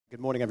Good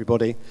morning,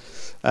 everybody.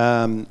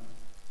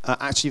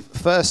 Actually,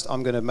 first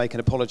I'm going to make an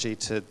apology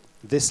to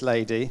this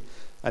lady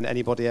and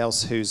anybody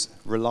else who's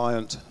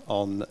reliant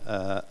on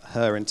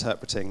her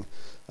interpreting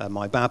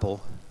my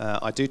babble.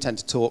 I do tend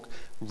to talk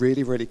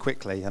really, really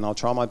quickly, and I'll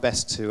try my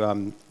best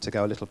to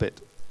go a little bit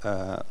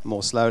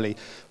more slowly.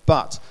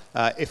 But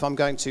if I'm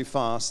going too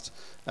fast,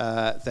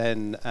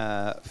 then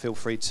feel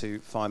free to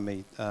find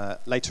me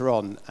later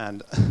on,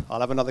 and I'll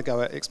have another go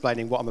at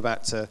explaining what I'm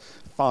about to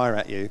fire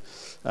at you.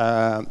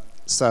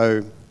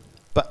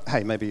 But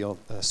hey, maybe you're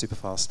a super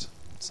fast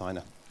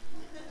signer.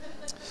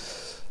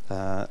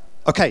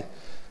 Okay,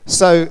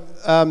 so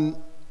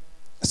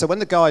when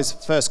the guys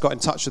first got in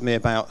touch with me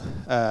about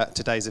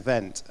today's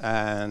event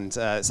and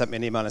sent me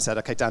an email and said,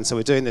 okay, Dan, so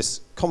we're doing this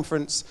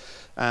conference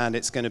and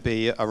it's going to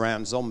be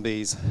around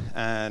zombies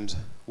and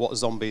what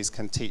zombies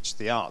can teach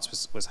the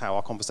arts was how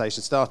our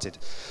conversation started.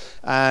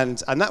 And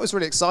that was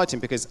really exciting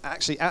because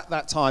actually at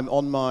that time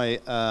on my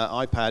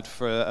iPad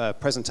for a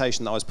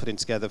presentation that I was putting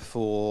together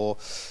for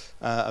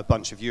a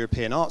bunch of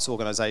European arts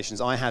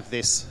organizations, I had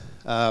this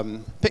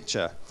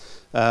picture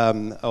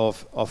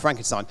of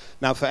Frankenstein.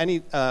 Now, for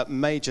any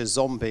major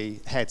zombie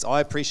heads,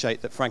 I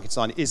appreciate that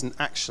Frankenstein isn't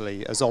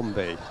actually a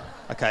zombie.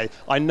 Okay,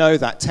 I know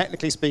that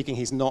technically speaking,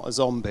 he's not a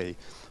zombie,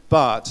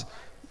 but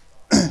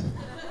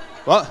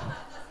what?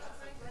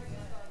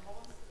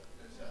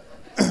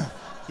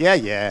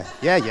 Yeah,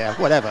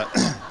 whatever.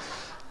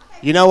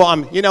 You know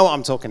what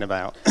I'm talking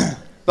about.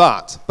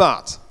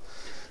 But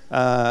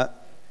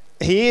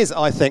he is,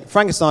 I think,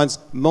 Frankenstein's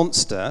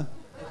monster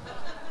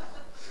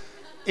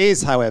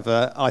is,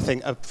 however, I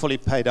think, a fully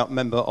paid up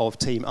member of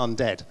Team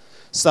Undead.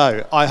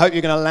 So I hope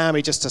you're going to allow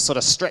me just to sort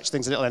of stretch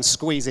things a little and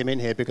squeeze him in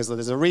here because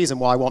there's a reason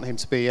why I want him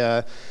to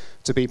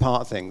be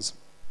part of things.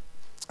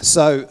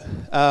 So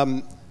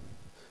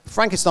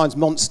Frankenstein's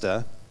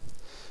monster,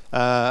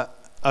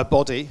 a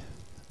body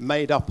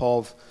made up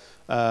of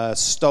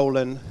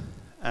stolen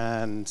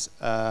and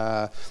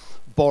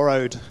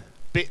borrowed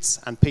bits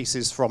and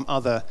pieces from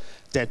other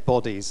dead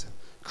bodies,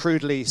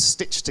 crudely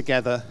stitched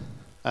together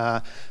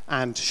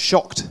and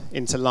shocked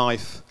into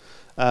life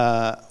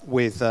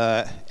with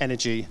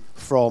energy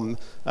from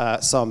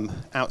some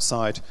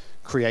outside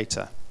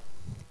creator.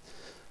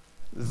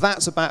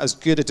 That's about as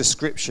good a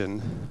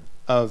description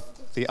of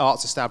the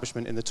arts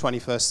establishment in the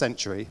 21st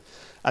century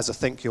as I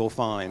think you'll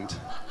find.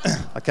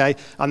 Okay?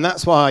 And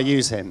that's why I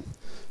use him.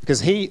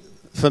 Because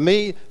for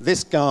me,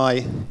 this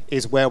guy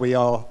is where we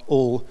are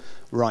all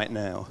right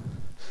now.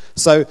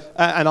 So,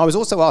 and I was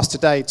also asked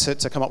today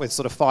to come up with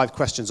sort of 5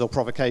 questions or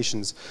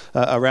provocations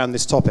around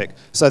this topic.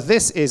 So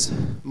this is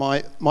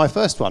my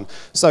first one.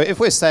 So if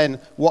we're saying,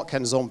 what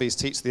can zombies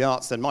teach the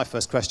arts, then my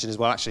first question is,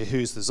 well, actually,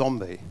 who's the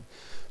zombie?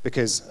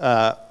 Because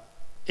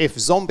if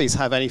zombies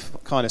have any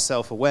kind of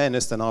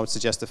self-awareness, then I would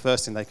suggest the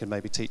first thing they can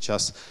maybe teach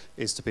us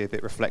is to be a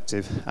bit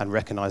reflective and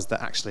recognize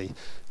that actually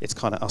it's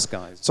kind of us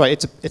guys. Sorry,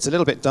 it's a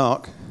little bit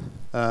dark,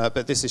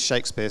 but this is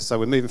Shakespeare, so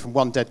we're moving from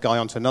one dead guy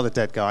onto another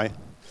dead guy.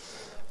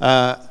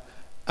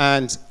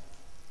 And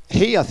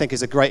he, I think,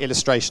 is a great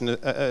illustration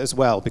as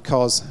well,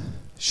 because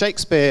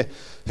Shakespeare,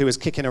 who was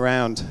kicking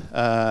around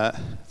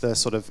the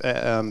sort of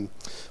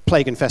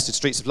plague-infested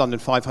streets of London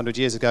 500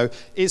 years ago,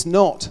 is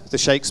not the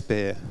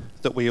Shakespeare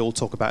that we all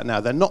talk about now.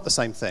 They're not the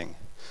same thing.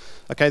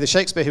 Okay, the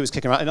Shakespeare who was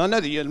kicking around, and I know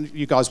that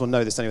you guys will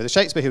know this anyway, the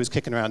Shakespeare who was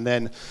kicking around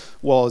then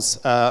was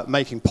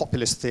making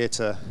populist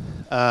theatre,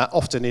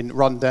 often in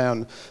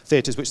run-down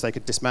theatres which they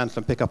could dismantle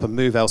and pick up and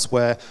move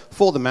elsewhere,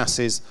 for the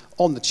masses,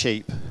 on the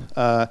cheap,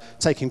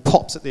 taking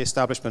pops at the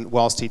establishment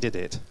whilst he did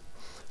it.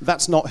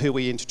 That's not who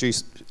we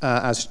introduce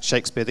as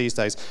Shakespeare these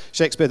days.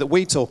 Shakespeare that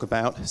we talk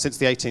about since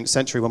the 18th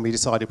century when we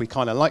decided we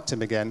kind of liked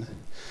him again,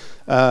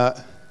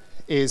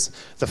 is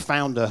the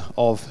founder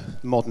of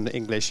modern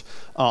English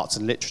arts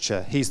and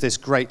literature. He's this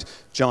great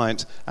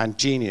giant and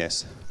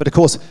genius. But of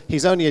course,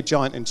 he's only a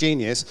giant and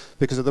genius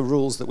because of the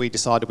rules that we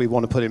decided we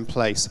want to put in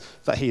place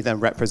that he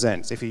then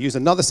represents. If you use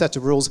another set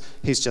of rules,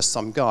 he's just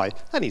some guy.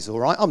 And he's all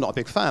right. I'm not a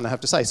big fan, I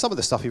have to say. Some of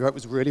the stuff he wrote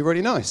was really,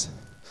 really nice.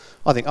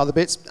 I think other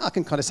bits, I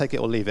can kind of take it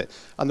or leave it.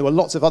 And there were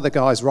lots of other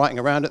guys writing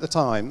around at the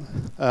time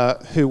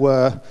who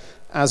were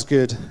as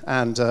good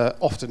and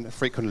often,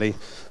 frequently,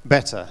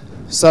 better.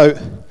 So,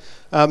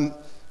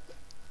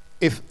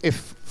 if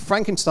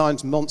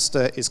Frankenstein's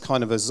monster is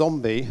kind of a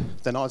zombie,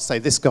 then I'd say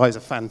this guy's a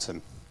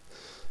phantom.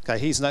 Okay,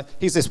 he's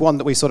this one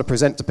that we sort of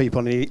present to people,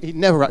 and he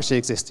never actually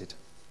existed.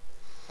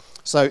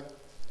 So,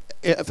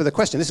 for the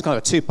question, this is kind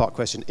of a two-part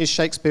question. Is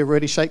Shakespeare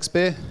really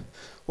Shakespeare?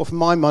 Well, for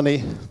my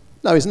money,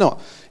 no, he's not.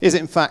 Is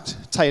it, in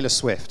fact, Taylor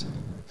Swift?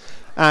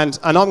 And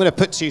I'm going to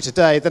put to you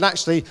today that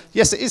actually,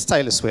 yes, it is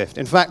Taylor Swift.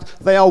 In fact,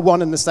 they are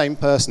one and the same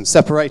person,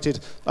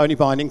 separated only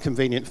by an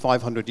inconvenient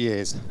 500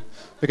 years.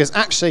 Because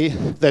actually,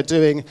 they're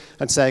doing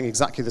and saying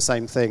exactly the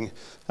same thing,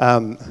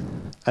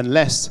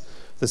 unless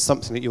there's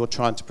something that you're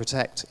trying to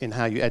protect in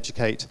how you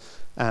educate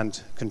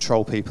and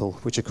control people,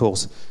 which, of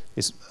course,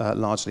 is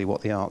largely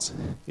what the arts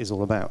is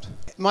all about.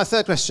 My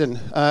third question,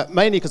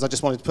 mainly because I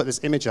just wanted to put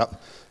this image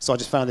up, so I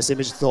just found this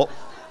image and thought,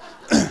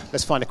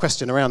 let's find a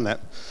question around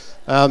that.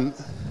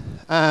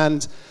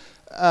 And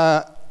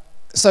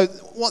So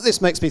what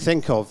this makes me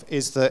think of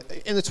is that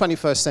in the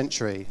 21st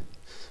century,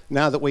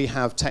 now that we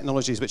have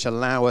technologies which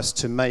allow us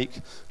to make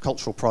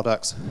cultural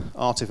products,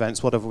 art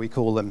events, whatever we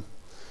call them,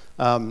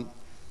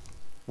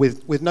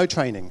 with no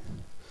training,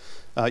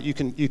 you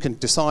can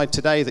decide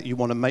today that you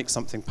want to make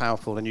something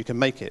powerful, and you can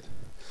make it.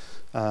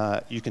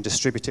 You can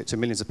distribute it to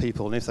millions of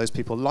people, and if those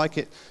people like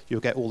it,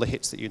 you'll get all the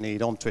hits that you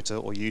need on Twitter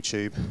or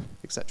YouTube,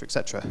 etc.,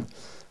 etc.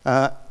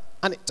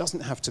 And it doesn't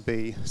have to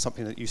be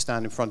something that you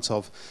stand in front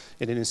of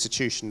in an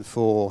institution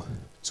for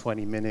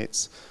 20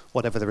 minutes,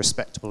 whatever the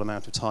respectable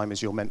amount of time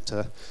is you're meant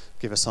to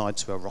give aside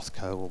to a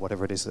Rothko or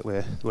whatever it is that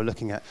we're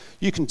looking at.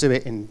 You can do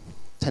it in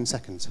 10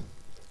 seconds.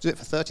 Do it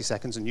for 30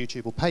 seconds and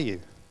YouTube will pay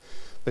you.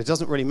 But it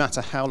doesn't really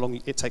matter how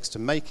long it takes to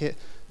make it,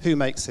 who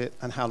makes it,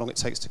 and how long it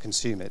takes to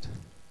consume it.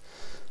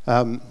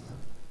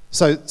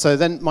 So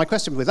then my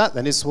question with that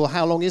then is, well,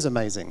 how long is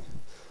amazing?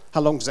 How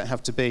long does it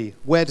have to be?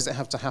 Where does it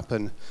have to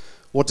happen?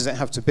 What does it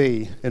have to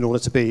be in order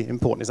to be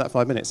important? Is that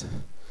 5 minutes?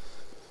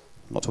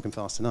 I'm not talking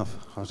fast enough.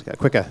 I'll have to get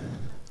quicker.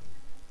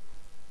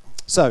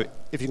 So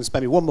if you can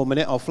spare me 1 more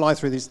minute, I'll fly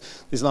through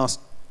these last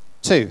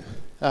two.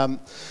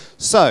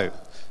 So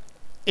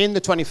in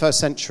the 21st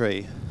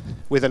century,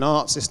 with an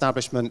arts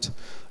establishment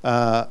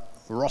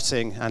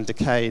rotting and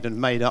decayed and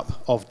made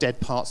up of dead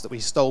parts that we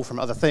stole from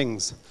other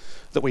things,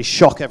 that we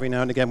shock every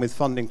now and again with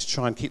funding to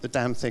try and keep the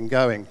damn thing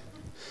going,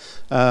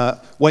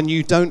 when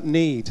you don't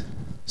need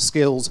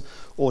skills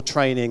or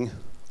training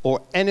or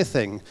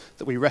anything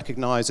that we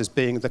recognize as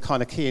being the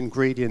kind of key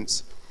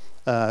ingredients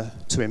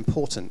to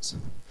importance,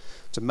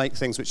 to make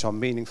things which are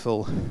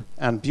meaningful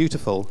and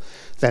beautiful,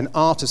 then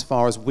art, as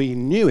far as we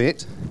knew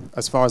it,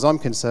 as far as I'm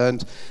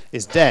concerned,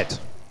 is dead.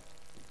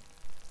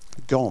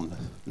 Gone.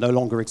 No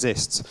longer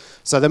exists.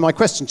 So then my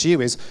question to you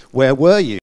is, where were you